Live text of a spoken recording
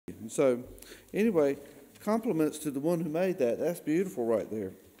And so, anyway, compliments to the one who made that. That's beautiful right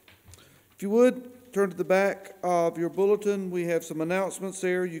there. If you would, turn to the back of your bulletin. We have some announcements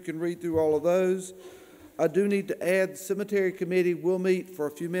there. You can read through all of those. I do need to add, the cemetery committee will meet for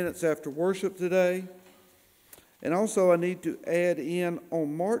a few minutes after worship today. And also I need to add in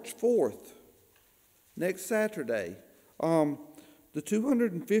on March 4th, next Saturday, the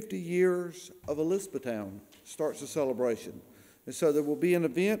 250 years of Elizabethtown starts a celebration. And so there will be an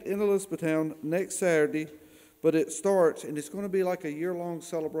event in Elizabethtown next Saturday, but it starts, and it's going to be like a year-long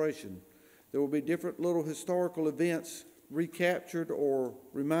celebration. There will be different little historical events recaptured or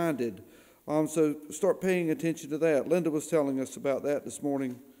reminded. So start paying attention to that. Linda was telling us about that this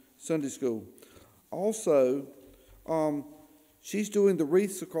morning, Sunday school. Also, she's doing the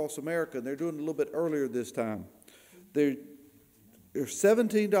wreaths across America, and they're doing it a little bit earlier this time. They're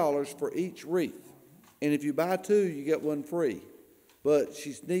 $17 for each wreath, and if you buy two, you get one free. But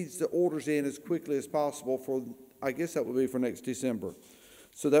she needs the orders in as quickly as possible for, I guess that would be for next December.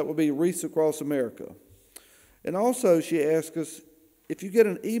 So that will be Wreaths Across America. And also she asked us, if you get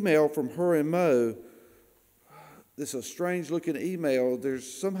an email from her and Mo, this is a strange looking email,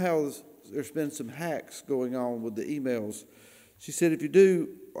 there's been some hacks going on with the emails. She said if you do,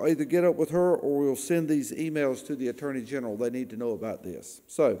 either get up with her or we'll send these emails to the Attorney General. They need to know about this.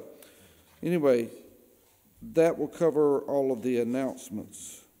 So anyway, that will cover all of the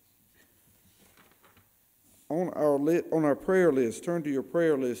announcements. On our prayer list, turn to your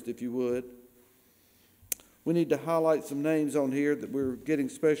prayer list if you would. We need to highlight some names on here that we're getting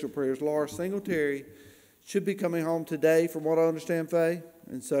special prayers. Laura Singletary should be coming home today, from what I understand, Faye.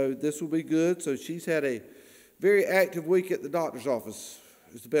 And so this will be good. So she's had a very active week at the doctor's office,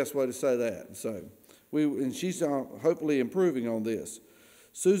 is the best way to say that. And she's hopefully improving on this.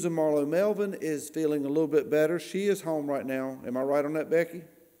 Susan Marlowe Melvin is feeling a little bit better. She is home right now. Am I right on that, Becky?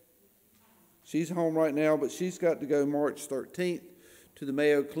 She's home right now, but she's got to go March 13th to the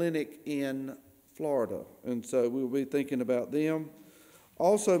Mayo Clinic in Florida. And so we'll be thinking about them.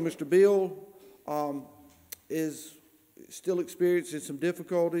 Also, Mr. Bill is still experiencing some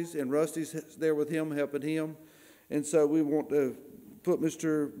difficulties, and Rusty's there with him, helping him. And so we want to put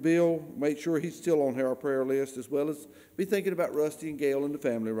Mr. Bill, make sure he's still on our prayer list, as well as be thinking about Rusty and Gail and the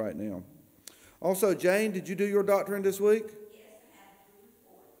family right now. Also, Jane, did you do your doctoring this week? Yes, I have a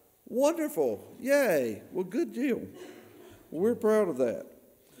report. Wonderful. Yay. Well, good deal. We're proud of that.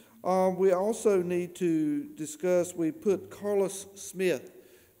 We also need to discuss, we put Carlos Smith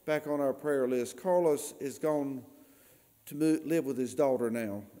back on our prayer list. Carlos is gone to live with his daughter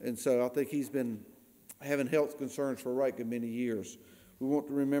now, and so I think he's been having health concerns for a right good many years. We want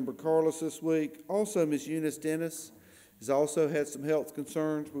to remember Carlos this week. Also, Miss Eunice Dennis has also had some health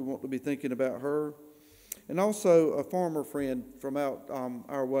concerns. We want to be thinking about her. And also a farmer friend from out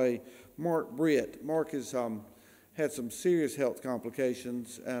our way, Mark Britt. Mark has had some serious health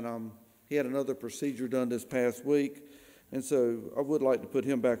complications, and he had another procedure done this past week. And so I would like to put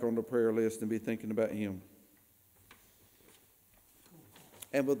him back on the prayer list and be thinking about him.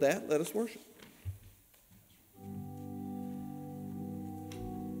 And with that, let us worship.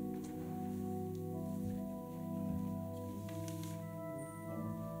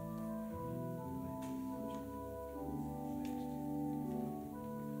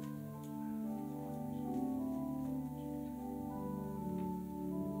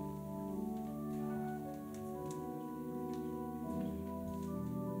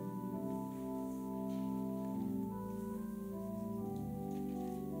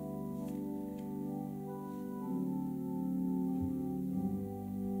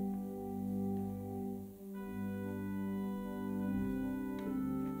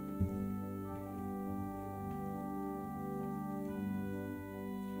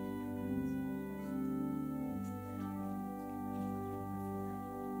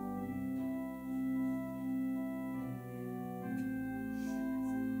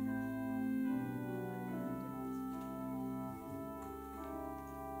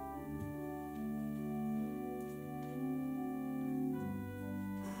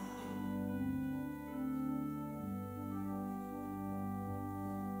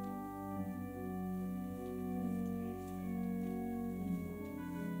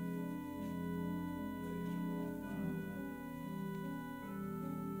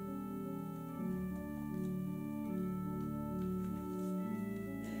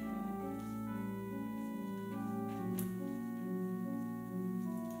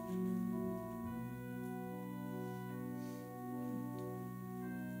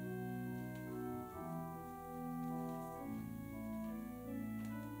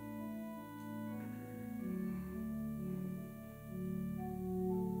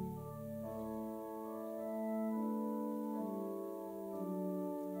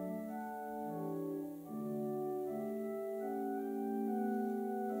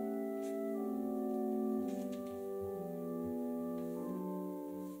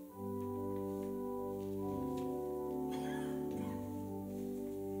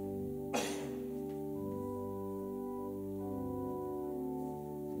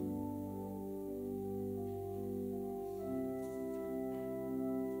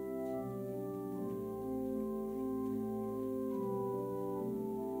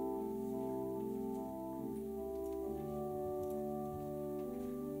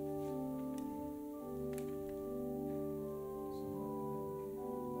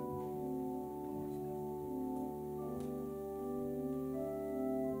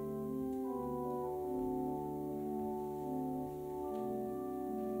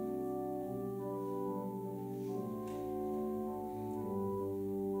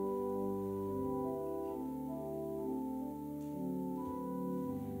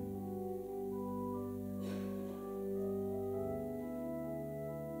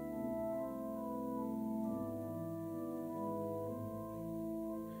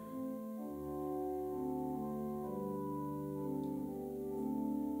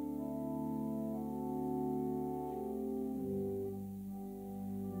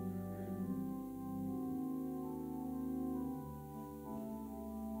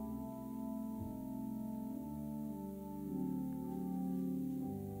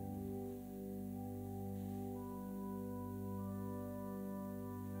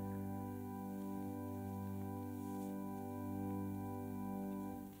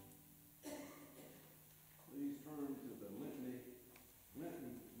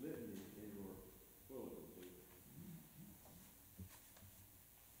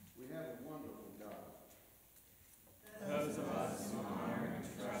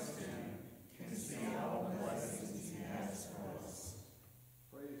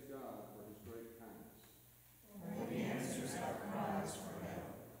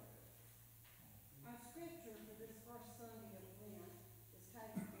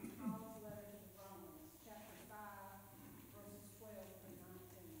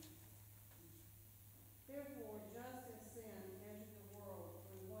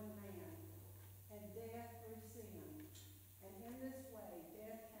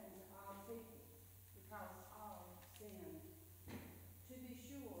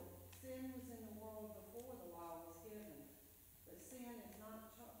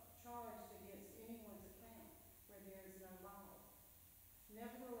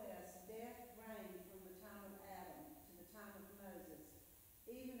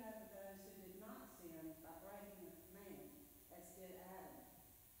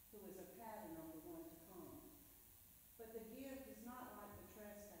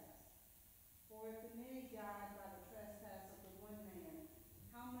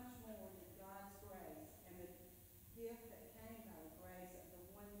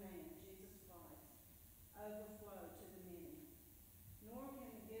 overflow to the many. Nor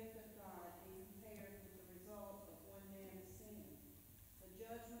can the gift of God be compared with the result of one man's sin. The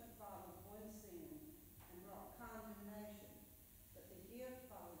judgment followed one sin and brought condemnation, but the gift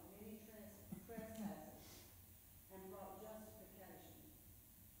followed many trespasses and brought justification.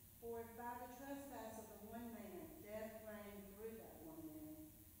 For if by the trespass of the one man death reigned through that one man,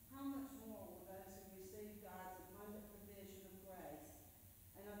 how much more will those who receive God's abundant provision of grace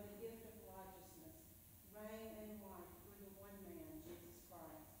and of the gift of righteousness reign in life through the one man, Jesus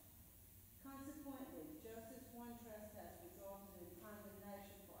Christ? Consequently, just as one trespass resulted in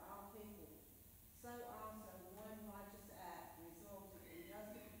condemnation for all people, so also one righteous act resulted in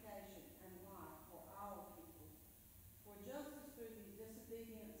justification and life for all people. For just as through the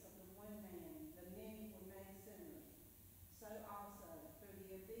disobedience of the one man the many were made sinners, so also through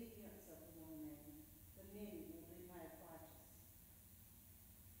the obedience of the one man the many will be made righteous.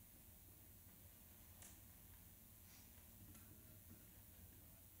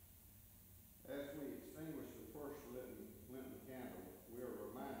 As we extinguish the first Lenten candle, we are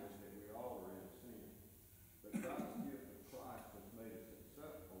reminded that we all are in sin. But God's gift of Christ has made us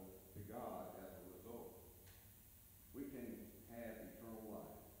acceptable to God as a result. We can have eternal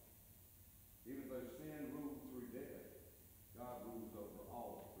life. Even though sin ruled through death, God rules over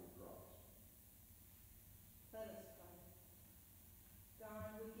all through Christ. Let us pray.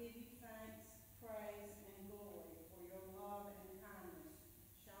 God, we give you thanks, praise, and glory for your love and kindness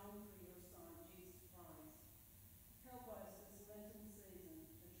shown through your Son, Jesus Christ. Help us this Lenten season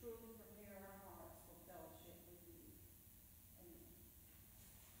to truly prepare our hearts for fellowship with you. Amen.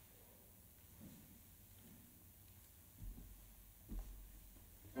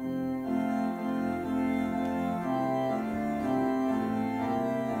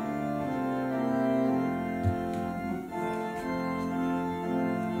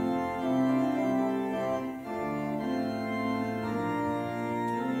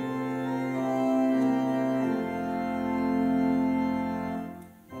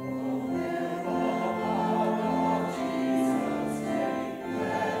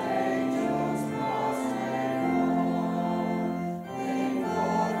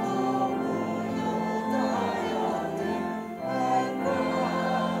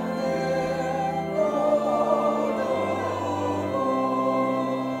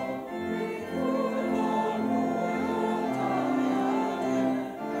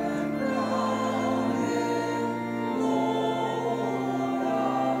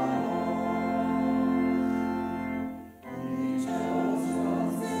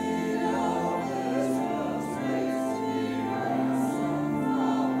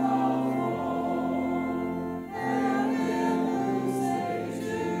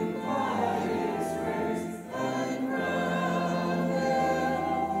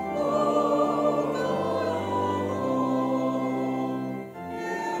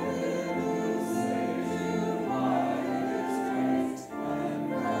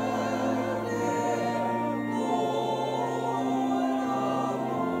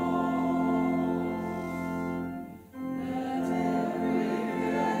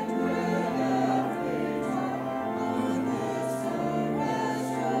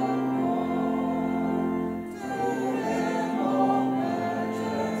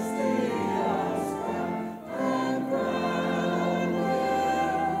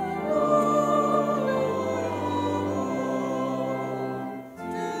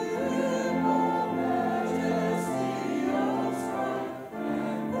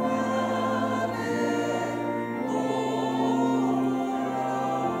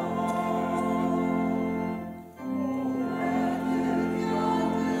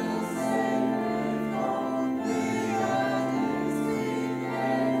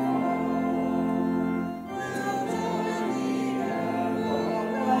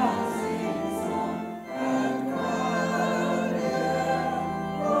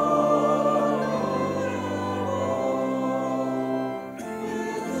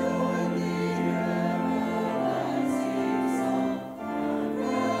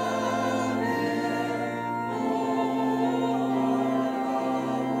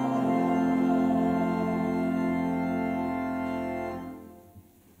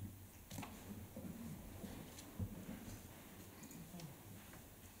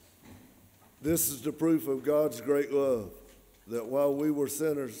 This is the proof of God's great love, that while we were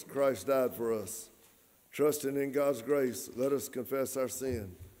sinners, Christ died for us. Trusting in God's grace, let us confess our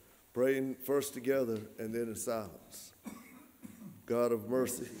sin, praying first together and then in silence. God of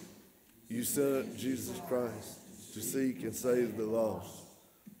mercy, you sent Jesus Christ to seek and save the lost.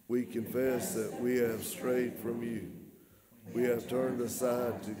 We confess that we have strayed from you. We have turned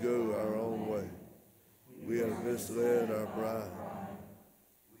aside to go our own way. We have misled our bride.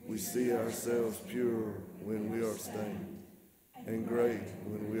 We see ourselves pure when we are stained, and great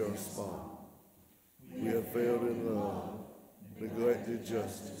when we are small. We have failed in love, neglected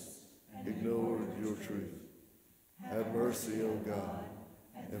justice, ignored your truth. Have mercy, O God,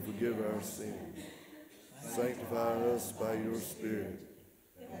 and forgive our sins. Sanctify us by your Spirit,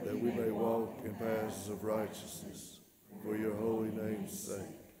 that we may walk in paths of righteousness, for your holy name's sake.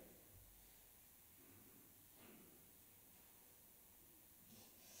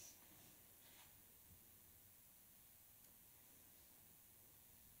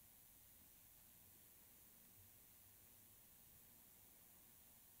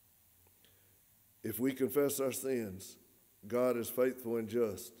 If we confess our sins, God is faithful and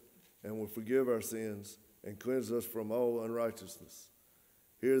just, and will forgive our sins and cleanse us from all unrighteousness.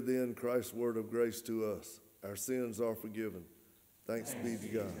 Hear then Christ's word of grace to us. Our sins are forgiven. Thanks be to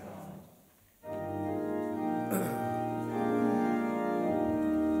God.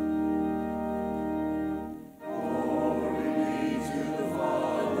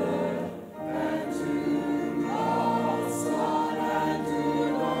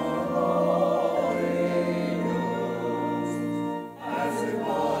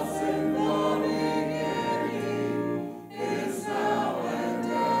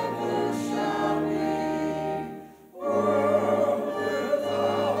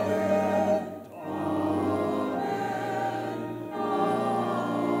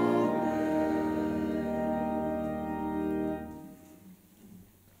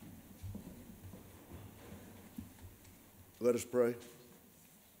 Let us pray.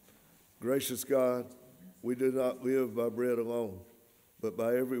 Gracious God, we do not live by bread alone, but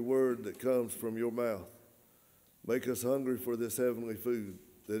by every word that comes from your mouth. Make us hungry for this heavenly food,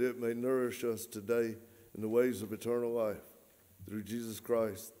 that it may nourish us today in the ways of eternal life. Through Jesus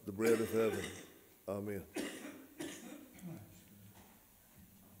Christ, the bread of heaven. Amen.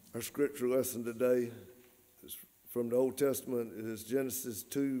 Our scripture lesson today is from the Old Testament. It is Genesis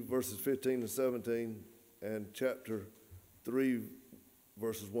 2, verses 15 and 17, and chapter 3,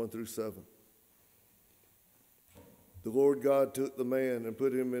 verses 1 through 7. The Lord God took the man and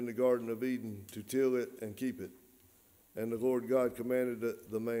put him in the Garden of Eden to till it and keep it. And the Lord God commanded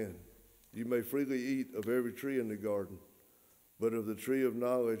the man, you may freely eat of every tree in the garden, but of the tree of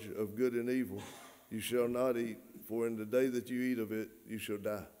knowledge of good and evil you shall not eat, for in the day that you eat of it you shall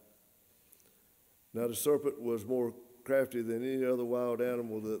die. Now the serpent was more crafty than any other wild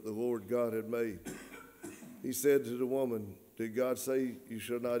animal that the Lord God had made. He said to the woman, did God say you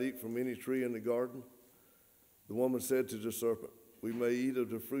shall not eat from any tree in the garden? The woman said to the serpent, we may eat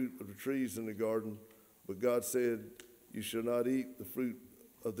of the fruit of the trees in the garden, but God said, you shall not eat the fruit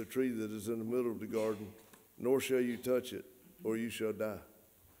of the tree that is in the middle of the garden, nor shall you touch it, or you shall die.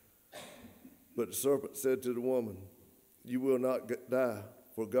 But the serpent said to the woman, you will not die,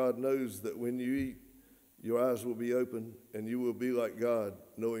 for God knows that when you eat, your eyes will be opened, and you will be like God,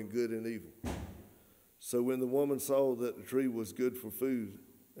 knowing good and evil. So when the woman saw that the tree was good for food,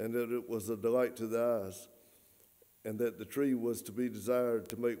 and that it was a delight to the eyes, and that the tree was to be desired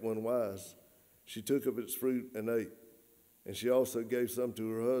to make one wise, she took of its fruit and ate. And she also gave some to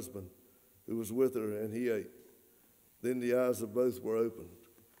her husband, who was with her, and he ate. Then the eyes of both were opened,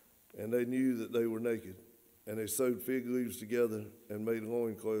 and they knew that they were naked. And they sewed fig leaves together and made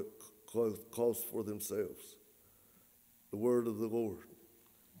loincloths for themselves. The word of the Lord.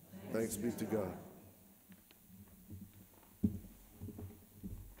 Thanks be to God.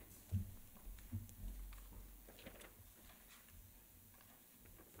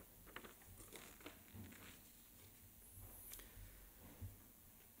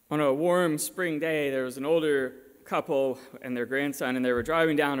 On a warm spring day, there was an older couple and their grandson, and they were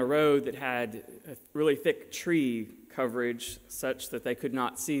driving down a road that had a really thick tree coverage such that they could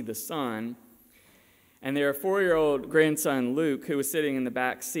not see the sun. And their 4-year-old grandson, Luke, who was sitting in the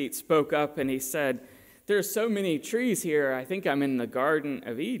back seat, spoke up and he said, there's so many trees here, I think I'm in the Garden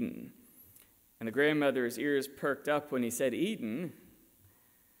of Eden. And the grandmother's ears perked up when he said Eden.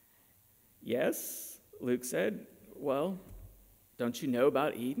 Yes, Luke said. Well, don't you know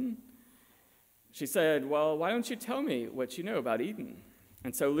about Eden? She said, well, why don't you tell me what you know about Eden?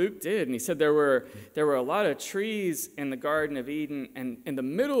 And so Luke did, and he said there were a lot of trees in the Garden of Eden, and in the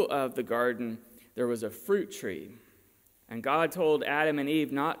middle of the garden, there was a fruit tree. And God told Adam and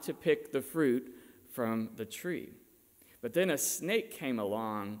Eve not to pick the fruit from the tree. But then a snake came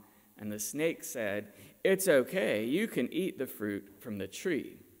along, and the snake said, it's okay, you can eat the fruit from the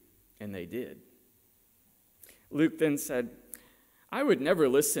tree. And they did. Luke then said, I would never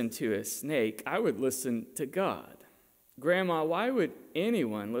listen to a snake. I would listen to God. Grandma, why would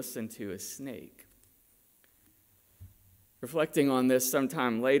anyone listen to a snake? Reflecting on this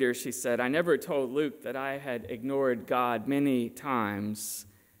sometime later, she said, "I never told Luke that I had ignored God many times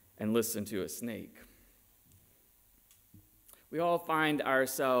and listened to a snake." We all find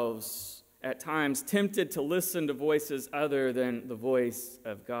ourselves at times tempted to listen to voices other than the voice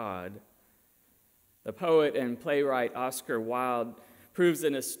of God. The poet and playwright Oscar Wilde proves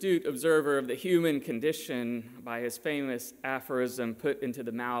an astute observer of the human condition by his famous aphorism put into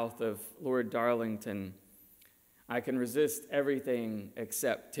the mouth of Lord Darlington, "I can resist everything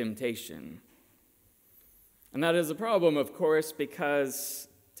except temptation." And that is a problem, of course, because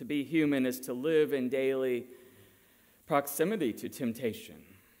to be human is to live in daily proximity to temptation.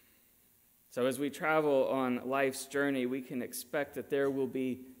 So as we travel on life's journey, we can expect that there will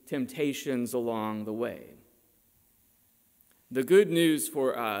be temptations along the way. The good news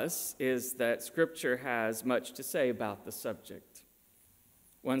for us is that Scripture has much to say about the subject.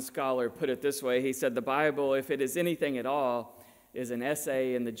 One scholar put it this way. He said, "The Bible, if it is anything at all, is an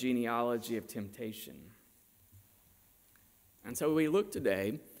essay in the genealogy of temptation." And so we look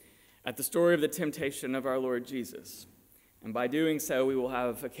today at the story of the temptation of our Lord Jesus. And by doing so, we will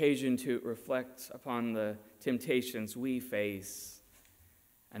have occasion to reflect upon the temptations we face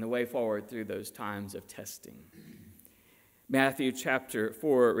and the way forward through those times of testing. Matthew chapter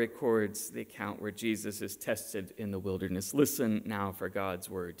 4 records the account where Jesus is tested in the wilderness. Listen now for God's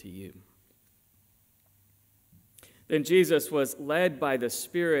word to you. "Then Jesus was led by the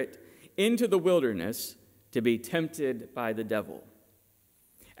Spirit into the wilderness to be tempted by the devil.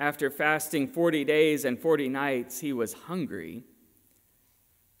 After fasting 40 days and 40 nights, he was hungry.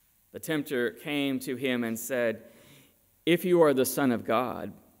 The tempter came to him and said, 'If you are the Son of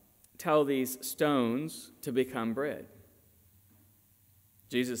God, tell these stones to become bread.'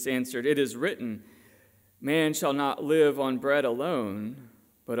 Jesus answered, 'It is written, man shall not live on bread alone,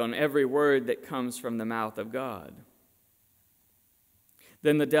 but on every word that comes from the mouth of God.'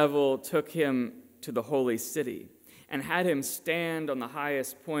 Then the devil took him to the holy city and had him stand on the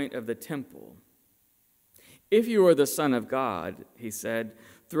highest point of the temple. 'If you are the Son of God,' he said,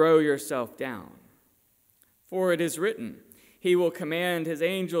 'throw yourself down. For it is written, he will command his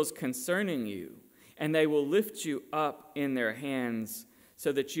angels concerning you, and they will lift you up in their hands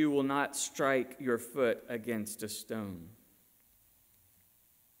so that you will not strike your foot against a stone.'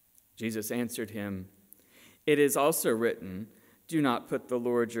 Jesus answered him, 'It is also written, do not put the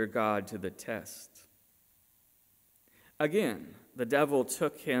Lord your God to the test.' Again, the devil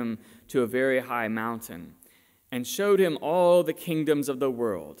took him to a very high mountain and showed him all the kingdoms of the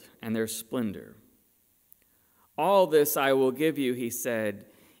world and their splendor. 'All this I will give you,' he said,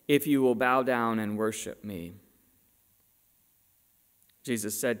 'if you will bow down and worship me.'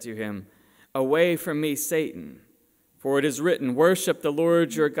 Jesus said to him, 'Away from me, Satan, for it is written, worship the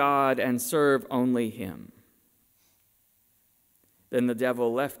Lord your God and serve only him.' Then the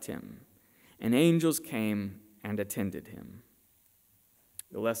devil left him, and angels came and attended him."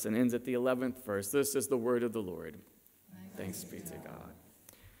 The lesson ends at the 11th verse. This is the word of the Lord. Thanks be to God.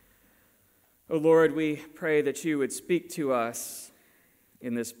 O Lord, we pray that you would speak to us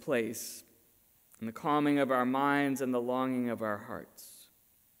in this place, in the calming of our minds and the longing of our hearts,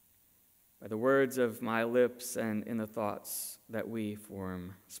 by the words of my lips and in the thoughts that we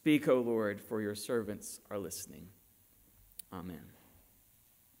form. Speak, O Lord, for your servants are listening. Amen.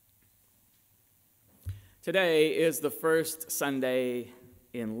 Today is the first Sunday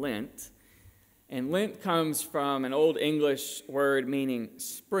in Lent, and Lent comes from an Old English word meaning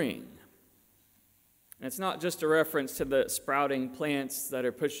spring. And it's not just a reference to the sprouting plants that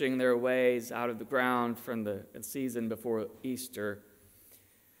are pushing their ways out of the ground from the season before Easter,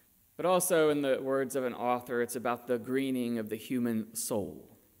 but also, in the words of an author, it's about the greening of the human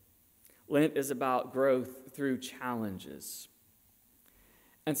soul. Lent is about growth through challenges.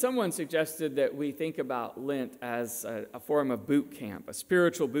 And someone suggested that we think about Lent as a form of boot camp, a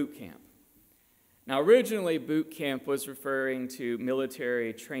spiritual boot camp. Now, originally, boot camp was referring to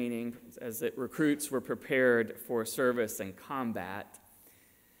military training as that recruits were prepared for service and combat.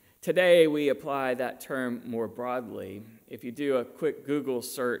 Today, we apply that term more broadly. If you do a quick Google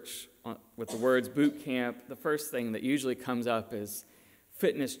search with the words boot camp, the first thing that usually comes up is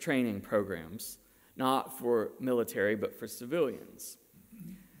fitness training programs, not for military, but for civilians.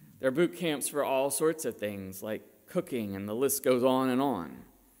 There are boot camps for all sorts of things, like cooking, and the list goes on and on.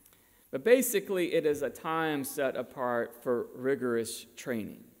 But basically, it is a time set apart for rigorous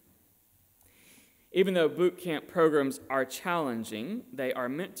training. Even though boot camp programs are challenging, they are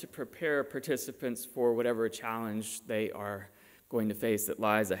meant to prepare participants for whatever challenge they are going to face that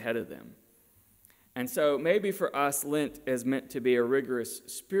lies ahead of them. And so maybe for us, Lent is meant to be a rigorous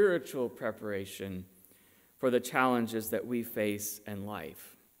spiritual preparation for the challenges that we face in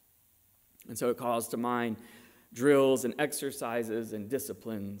life. And so it calls to mind drills and exercises and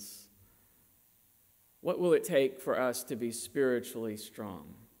disciplines. What will it take for us to be spiritually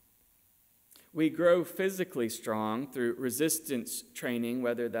strong? We grow physically strong through resistance training,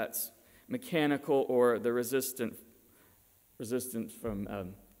 whether that's mechanical or the resistance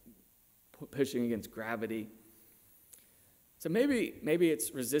from pushing against gravity. So maybe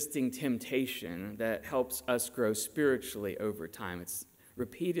it's resisting temptation that helps us grow spiritually over time. It's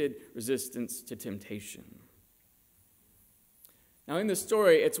repeated resistance to temptation. Now, in the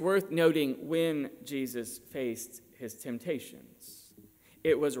story, it's worth noting when Jesus faced his temptations.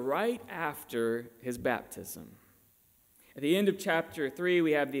 It was right after his baptism. At the end of chapter 3,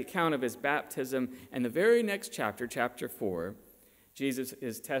 we have the account of his baptism, and the very next chapter, chapter 4, Jesus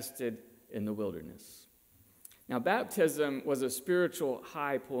is tested in the wilderness. Now, baptism was a spiritual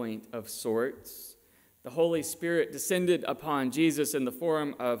high point of sorts. The Holy Spirit descended upon Jesus in the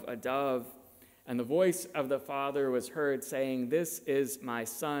form of a dove, and the voice of the Father was heard saying, "This is my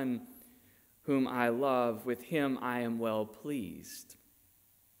Son, whom I love. With him I am well pleased."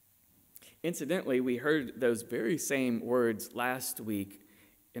 Incidentally, we heard those very same words last week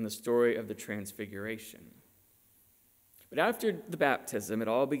in the story of the Transfiguration. But after the baptism, it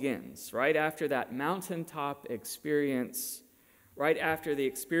all begins. Right after that mountaintop experience, right after the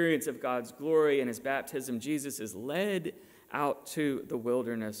experience of God's glory and his baptism, Jesus is led out to the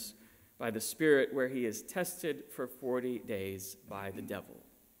wilderness by the Spirit, where he is tested for 40 days by the devil.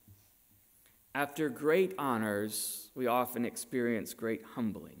 After great honors, we often experience great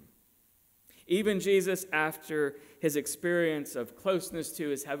humbling. Even Jesus, after his experience of closeness to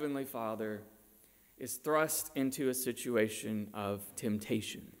his heavenly Father, is thrust into a situation of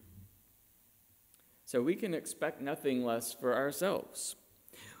temptation. So we can expect nothing less for ourselves.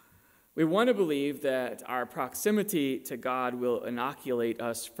 We want to believe that our proximity to God will inoculate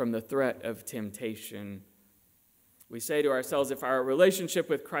us from the threat of temptation. We say to ourselves, if our relationship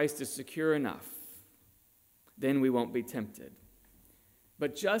with Christ is secure enough, then we won't be tempted.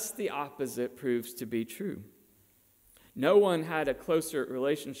 But just the opposite proves to be true. No one had a closer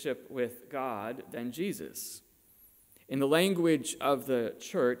relationship with God than Jesus. In the language of the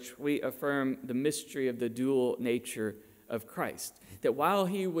church, we affirm the mystery of the dual nature of Christ, that while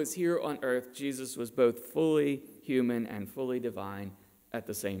he was here on earth, Jesus was both fully human and fully divine at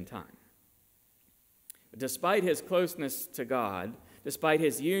the same time. Despite his closeness to God, despite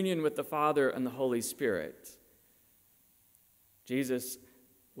his union with the Father and the Holy Spirit, Jesus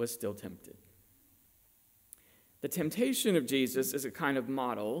was still tempted. The temptation of Jesus is a kind of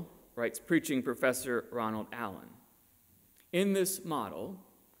model, writes preaching professor Ronald Allen. In this model,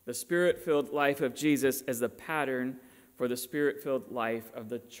 the Spirit-filled life of Jesus is the pattern for the Spirit-filled life of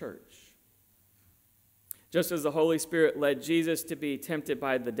the church. Just as the Holy Spirit led Jesus to be tempted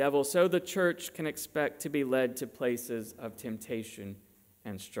by the devil, so the church can expect to be led to places of temptation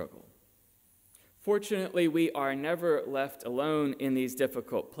and struggle. Fortunately, we are never left alone in these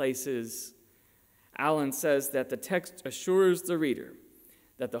difficult places. Allen says that the text assures the reader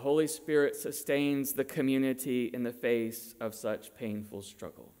that the Holy Spirit sustains the community in the face of such painful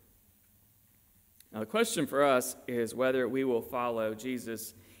struggle. Now, the question for us is whether we will follow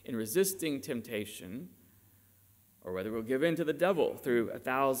Jesus in resisting temptation or whether we'll give in to the devil through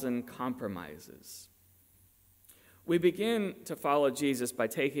 1,000 compromises. We begin to follow Jesus by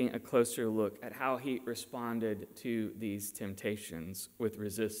taking a closer look at how he responded to these temptations with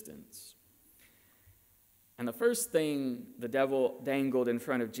resistance. And the first thing the devil dangled in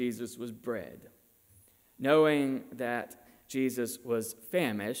front of Jesus was bread, knowing that Jesus was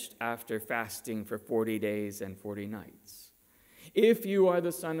famished after fasting for 40 days and 40 nights. "If you are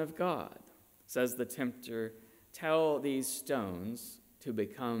the Son of God," says the tempter, "tell these stones to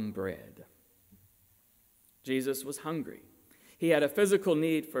become bread." Jesus was hungry. He had a physical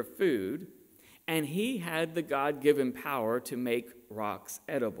need for food, and he had the God-given power to make rocks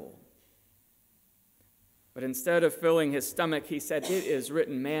edible. But instead of filling his stomach, he said, "It is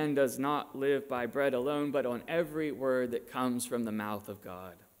written, man does not live by bread alone, but on every word that comes from the mouth of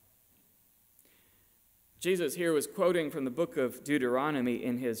God." Jesus here was quoting from the book of Deuteronomy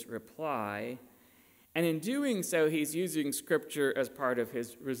in his reply, and in doing so, he's using Scripture as part of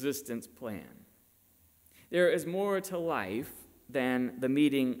his resistance plan. There is more to life than the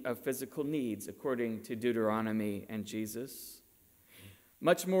meeting of physical needs, according to Deuteronomy and Jesus.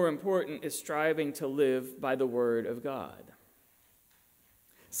 Much more important is striving to live by the word of God.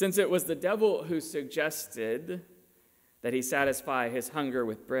 Since it was the devil who suggested that he satisfy his hunger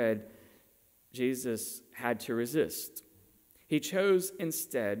with bread, Jesus had to resist. He chose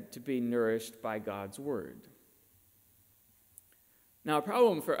instead to be nourished by God's word. Now, a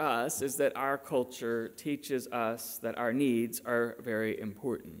problem for us is that our culture teaches us that our needs are very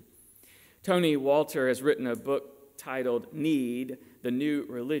important. Tony Walter has written a book titled Need, the New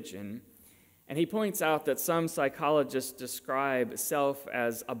Religion, and he points out that some psychologists describe self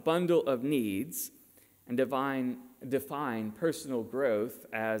as a bundle of needs and define personal growth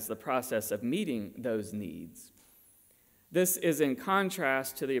as the process of meeting those needs. This is in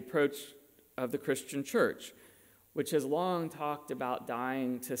contrast to the approach of the Christian church, which has long talked about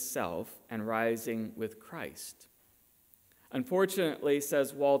dying to self and rising with Christ. Unfortunately,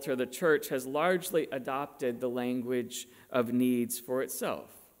 says Walter, the church has largely adopted the language of needs for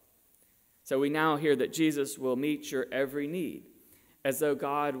itself. So we now hear that Jesus will meet your every need, as though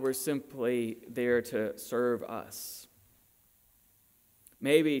God were simply there to serve us.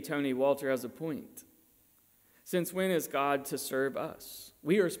 Maybe Tony Walter has a point. Since when is God to serve us?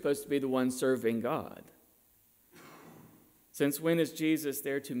 We are supposed to be the ones serving God. Since when is Jesus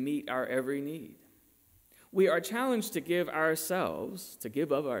there to meet our every need? We are challenged to give of ourselves,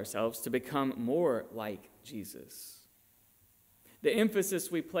 to become more like Jesus. The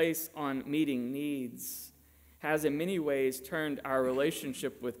emphasis we place on meeting needs has in many ways turned our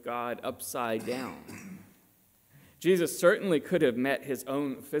relationship with God upside down. Jesus certainly could have met his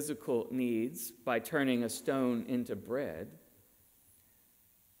own physical needs by turning a stone into bread,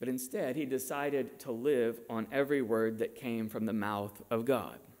 but instead he decided to live on every word that came from the mouth of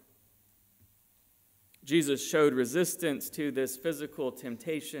God. Jesus showed resistance to this physical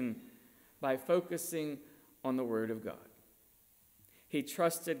temptation by focusing on the Word of God. He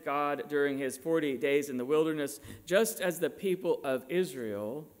trusted God during his 40 days in the wilderness, just as the people of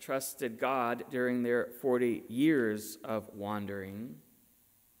Israel trusted God during their 40 years of wandering.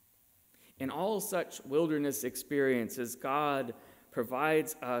 In all such wilderness experiences, God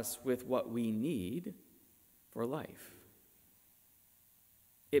provides us with what we need for life.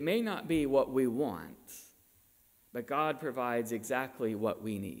 It may not be what we want, but God provides exactly what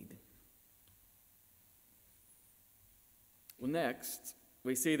we need. Well, next,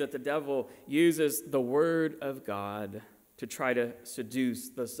 we see that the devil uses the Word of God to try to seduce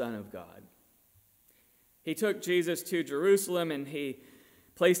the Son of God. He took Jesus to Jerusalem and he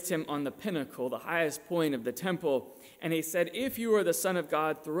placed him on the pinnacle, the highest point of the temple, and he said, "If you are the Son of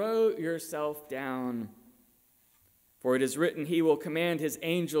God, throw yourself down. For it is written, he will command his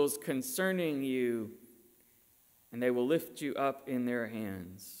angels concerning you, and they will lift you up in their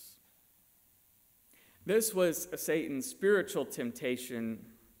hands." This was Satan's spiritual temptation,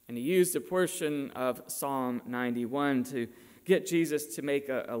 and he used a portion of Psalm 91 to get Jesus to make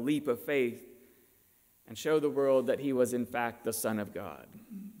a leap of faith and show the world that he was in fact the Son of God.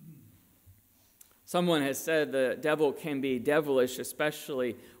 Someone has said the devil can be devilish,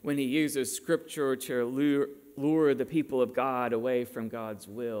 especially when he uses Scripture to lure the people of God away from God's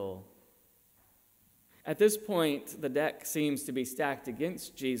will. At this point, the deck seems to be stacked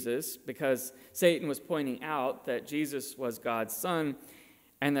against Jesus because Satan was pointing out that Jesus was God's Son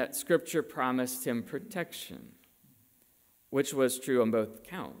and that Scripture promised him protection, which was true on both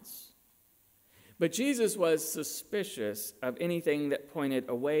counts. But Jesus was suspicious of anything that pointed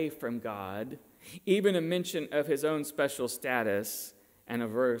away from God, even a mention of his own special status and a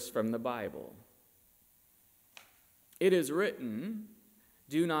verse from the Bible. It is written,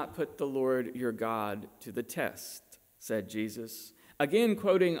 "Do not put the Lord your God to the test," said Jesus, again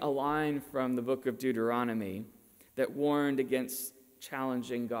quoting a line from the book of Deuteronomy that warned against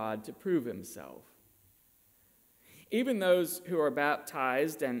challenging God to prove himself. Even those who are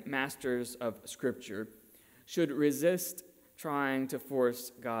baptized and masters of Scripture should resist trying to force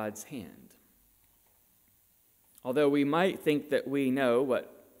God's hand. Although we might think that we know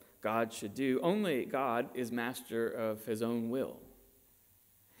what God should do, only God is master of his own will.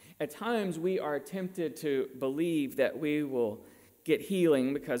 At times, we are tempted to believe that we will get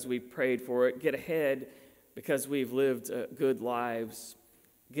healing because we prayed for it, get ahead because we've lived good lives,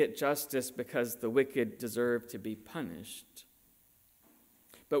 get justice because the wicked deserve to be punished.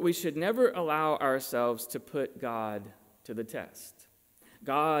 But we should never allow ourselves to put God to the test.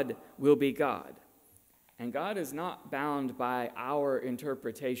 God will be God, and God is not bound by our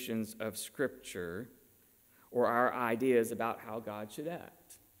interpretations of Scripture or our ideas about how God should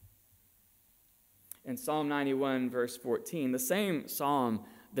act. In Psalm 91, verse 14, the same psalm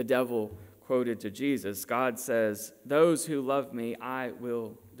the devil quoted to Jesus, God says, "Those who love me, I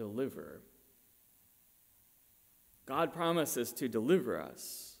will deliver." God promises to deliver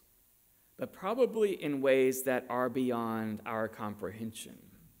us, but probably in ways that are beyond our comprehension.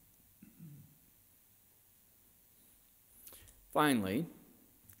 Finally,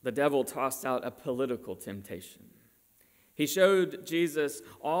 the devil tossed out a political temptation. He showed Jesus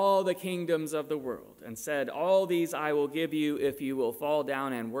all the kingdoms of the world and said, "All these I will give you if you will fall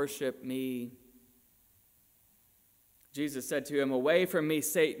down and worship me." Jesus said to him, "Away from me,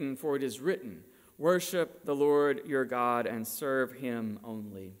 Satan, for it is written, 'Worship the Lord your God and serve him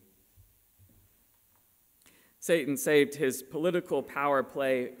only.'" Satan saved his political power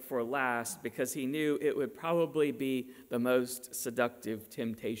play for last because he knew it would probably be the most seductive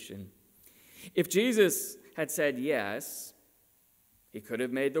temptation. If Jesus had said yes, he could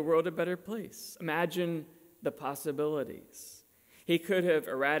have made the world a better place. Imagine the possibilities. He could have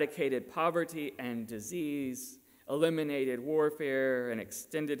eradicated poverty and disease, eliminated warfare, and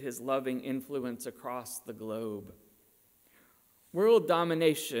extended his loving influence across the globe. World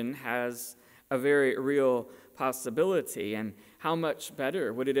domination has a very real possibility, and how much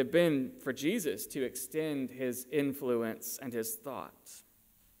better would it have been for Jesus to extend his influence and his thought?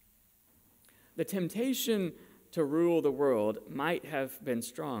 The temptation to rule the world might have been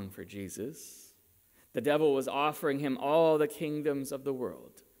strong for Jesus. The devil was offering him all the kingdoms of the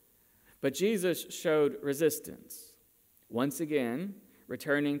world. But Jesus showed resistance, once again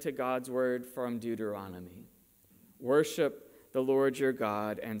returning to God's word from Deuteronomy. Worship the Lord your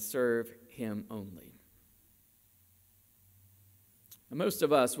God and serve him only. Now, most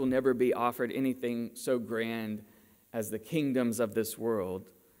of us will never be offered anything so grand as the kingdoms of this world.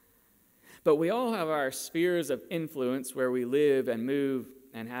 But we all have our spheres of influence where we live and move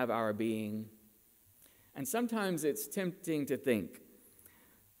and have our being. And sometimes it's tempting to think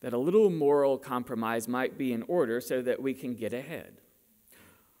that a little moral compromise might be in order so that we can get ahead.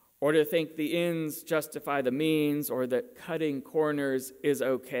 Or to think the ends justify the means, or that cutting corners is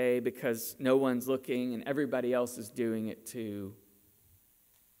okay because no one's looking and everybody else is doing it too.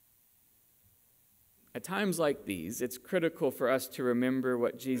 At times like these, it's critical for us to remember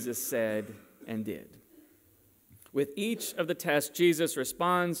what Jesus said and did. With each of the tests, Jesus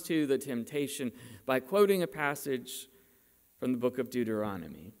responds to the temptation by quoting a passage from the book of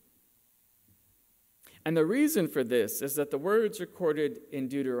Deuteronomy. And the reason for this is that the words recorded in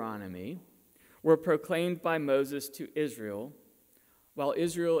Deuteronomy were proclaimed by Moses to Israel while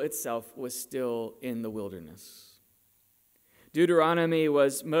Israel itself was still in the wilderness. Deuteronomy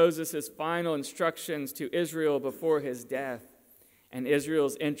was Moses' final instructions to Israel before his death and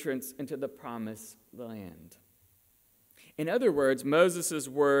Israel's entrance into the promised land. In other words, Moses'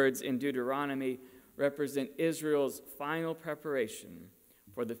 words in Deuteronomy represent Israel's final preparation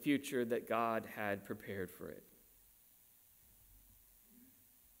for the future that God had prepared for it.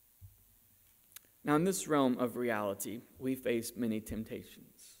 Now, in this realm of reality, we face many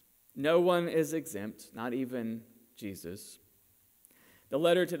temptations. No one is exempt, not even Jesus. The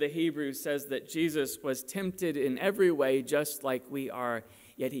letter to the Hebrews says that Jesus was tempted in every way just like we are,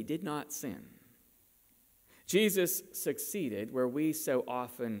 yet he did not sin. Jesus succeeded where we so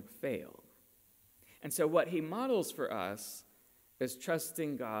often fail. And so what he models for us is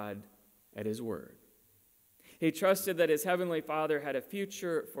trusting God at his word. He trusted that his heavenly Father had a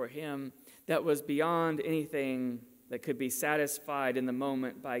future for him that was beyond anything that could be satisfied in the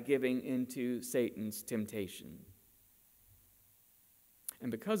moment by giving into Satan's temptation. And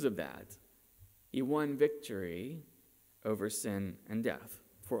because of that, he won victory over sin and death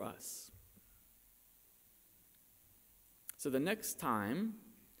for us. So the next time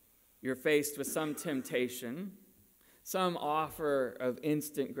you're faced with some temptation, some offer of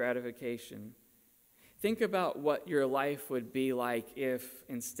instant gratification, think about what your life would be like if,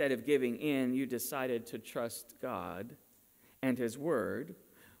 instead of giving in, you decided to trust God and his word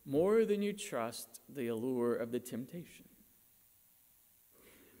more than you trust the allure of the temptation.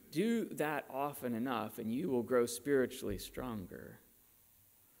 Do that often enough, and you will grow spiritually stronger.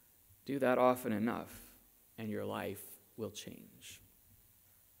 Do that often enough, and your life will change.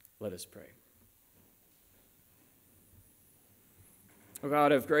 Let us pray. O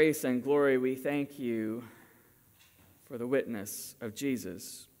God of grace and glory, we thank you for the witness of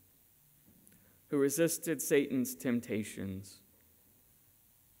Jesus, who resisted Satan's temptations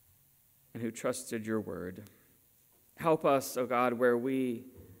and who trusted your word. Help us, O God, where we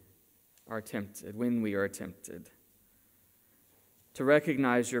are tempted, when we are tempted, to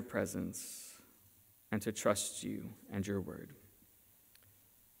recognize your presence and to trust you and your word.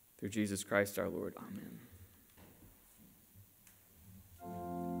 Through Jesus Christ our Lord. Amen.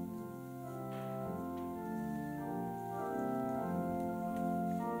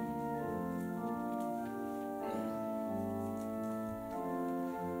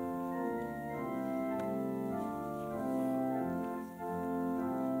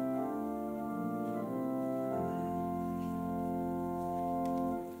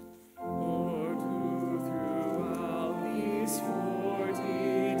 Lord, who throughout the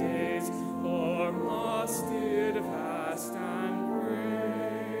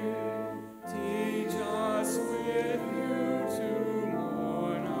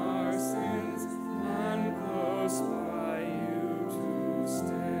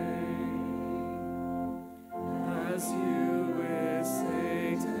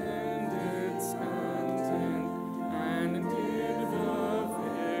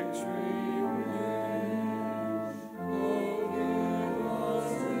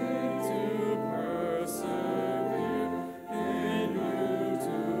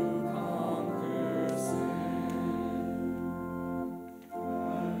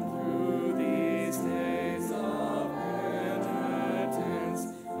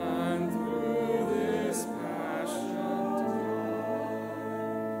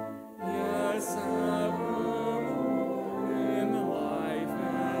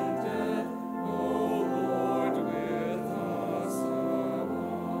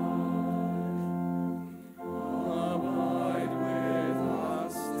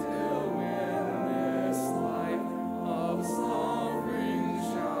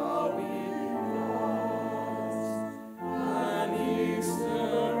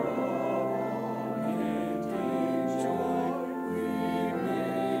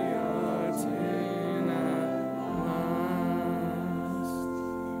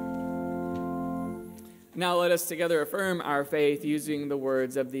Now let us together affirm our faith using the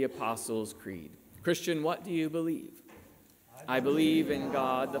words of the Apostles' Creed. Christian, what do you believe? I believe in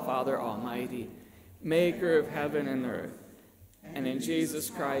God, the Father Almighty, maker of heaven and earth, and in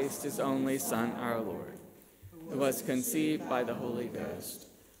Jesus Christ, his only Son, our Lord, who was conceived by the Holy Ghost,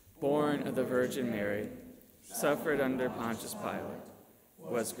 born of the Virgin Mary, suffered under Pontius Pilate,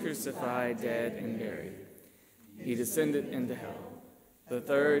 was crucified, dead, and buried. He descended into hell. The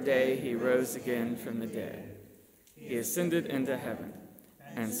third day he rose again from the dead. He ascended into heaven,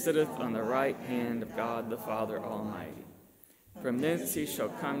 and sitteth on the right hand of God the Father Almighty. From thence he shall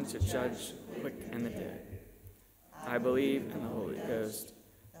come to judge the quick and the dead. I believe in the Holy Ghost,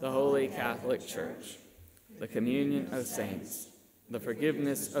 the holy Catholic Church, the communion of saints, the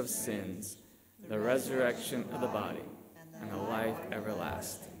forgiveness of sins, the resurrection of the body, and the life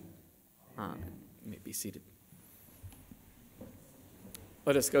everlasting. Amen. You may be seated.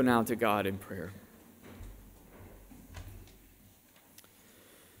 Let us go now to God in prayer.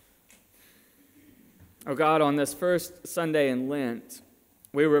 Oh God, on this first Sunday in Lent,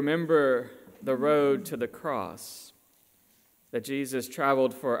 we remember the road to the cross, that Jesus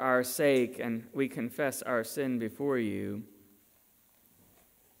traveled for our sake, and we confess our sin before you.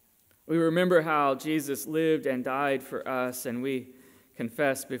 We remember how Jesus lived and died for us, and we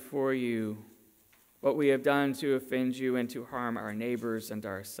confess before you what we have done to offend you and to harm our neighbors and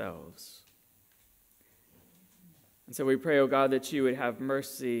ourselves. And so we pray, O God, that you would have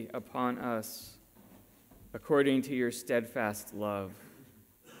mercy upon us according to your steadfast love.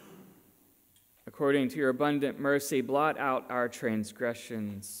 According to your abundant mercy, blot out our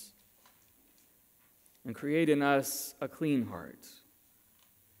transgressions and create in us a clean heart.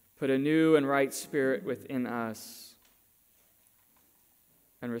 Put a new and right spirit within us,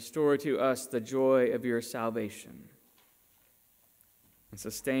 and restore to us the joy of your salvation, and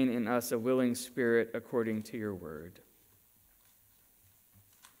sustain in us a willing spirit according to your word.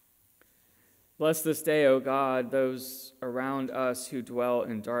 Bless this day, O God, those around us who dwell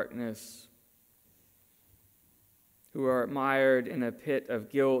in darkness, who are mired in a pit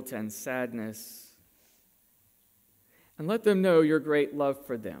of guilt and sadness, and let them know your great love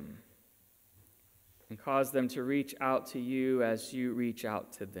for them, and cause them to reach out to you as you reach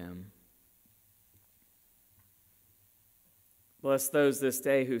out to them. Bless those this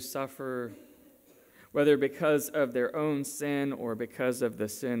day who suffer, whether because of their own sin or because of the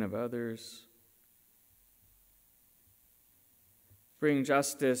sin of others. Bring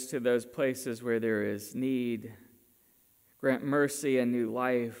justice to those places where there is need. Grant mercy and new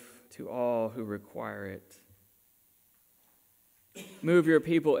life to all who require it. Move your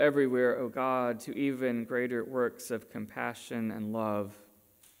people everywhere, O God, to even greater works of compassion and love,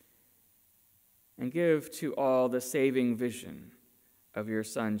 and give to all the saving vision of your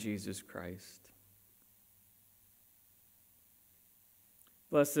Son, Jesus Christ.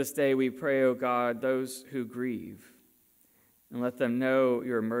 Bless this day, we pray, O God, those who grieve, and let them know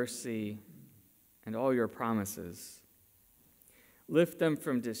your mercy and all your promises. Lift them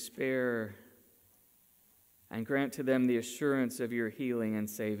from despair and grant to them the assurance of your healing and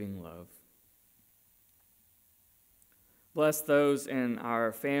saving love. Bless those in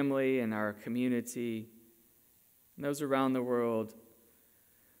our family and our community, and those around the world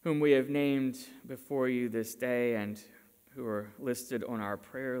whom we have named before you this day and who are listed on our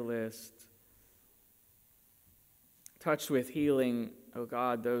prayer list. Touch with healing, O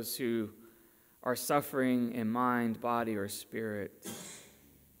God, those who are suffering in mind, body, or spirit.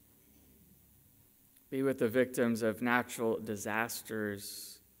 Be with the victims of natural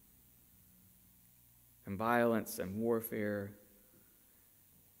disasters and violence and warfare.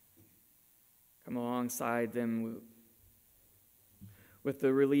 Come alongside them with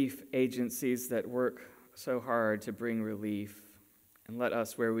the relief agencies that work so hard to bring relief, and let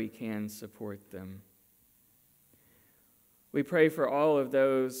us, where we can, support them. We pray for all of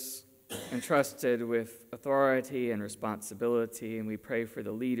those entrusted with authority and responsibility, and we pray for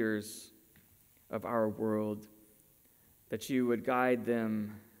the leaders of our world, that you would guide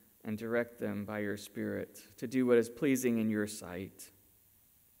them and direct them by your Spirit to do what is pleasing in your sight.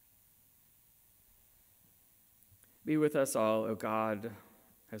 Be with us all, O God,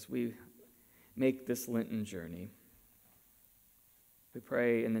 as we make this Lenten journey. We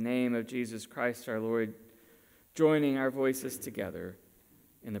pray in the name of Jesus Christ our Lord, joining our voices together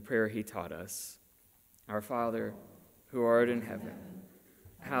in the prayer he taught us. Our Father, who art in heaven,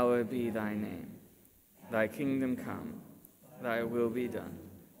 hallowed be thy name. Thy kingdom come, thy will be done,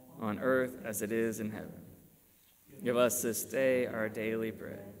 on earth as it is in heaven. Give us this day our daily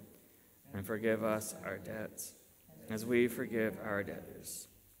bread, and forgive us our debts, as we forgive our debtors.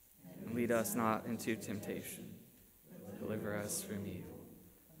 and lead us not into temptation. Deliver us from evil.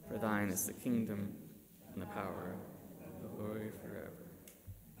 For thine is the kingdom, and the power, and the glory forever.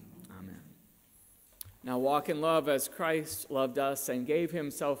 Amen. Now walk in love as Christ loved us and gave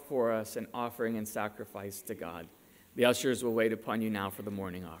himself for us, an offering and sacrifice to God. The ushers will wait upon you now for the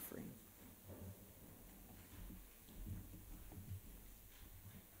morning offering.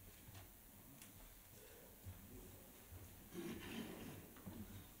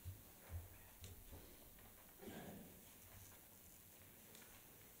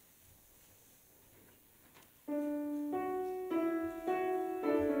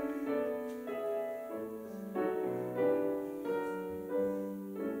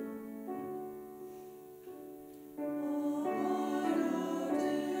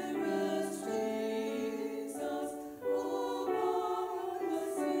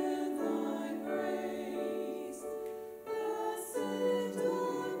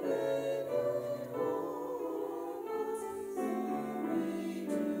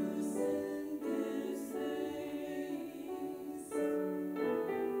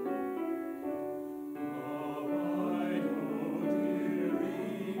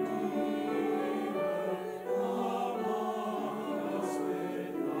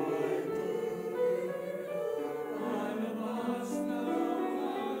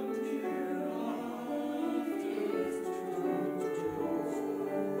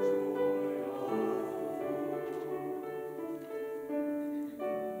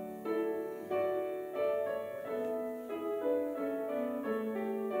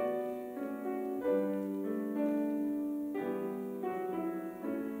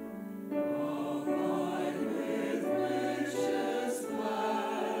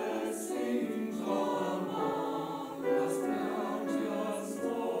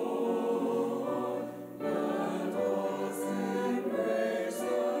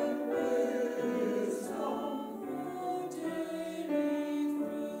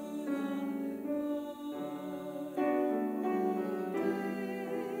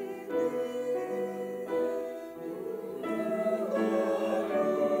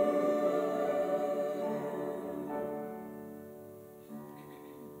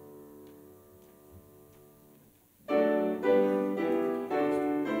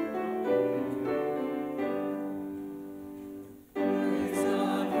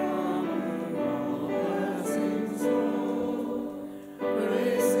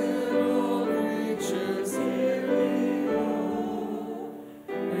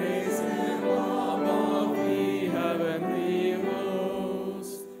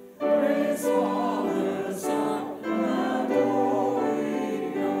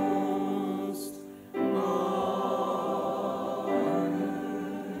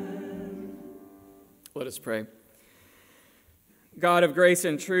 Let us pray. God of grace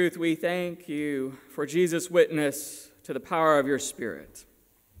and truth, we thank you for Jesus' witness to the power of your Spirit.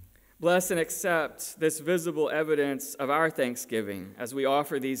 Bless and accept this visible evidence of our thanksgiving as we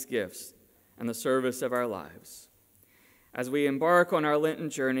offer these gifts and the service of our lives. As we embark on our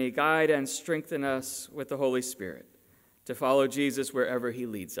Lenten journey, guide and strengthen us with the Holy Spirit to follow Jesus wherever he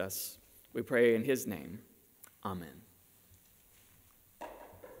leads us. We pray in his name. Amen.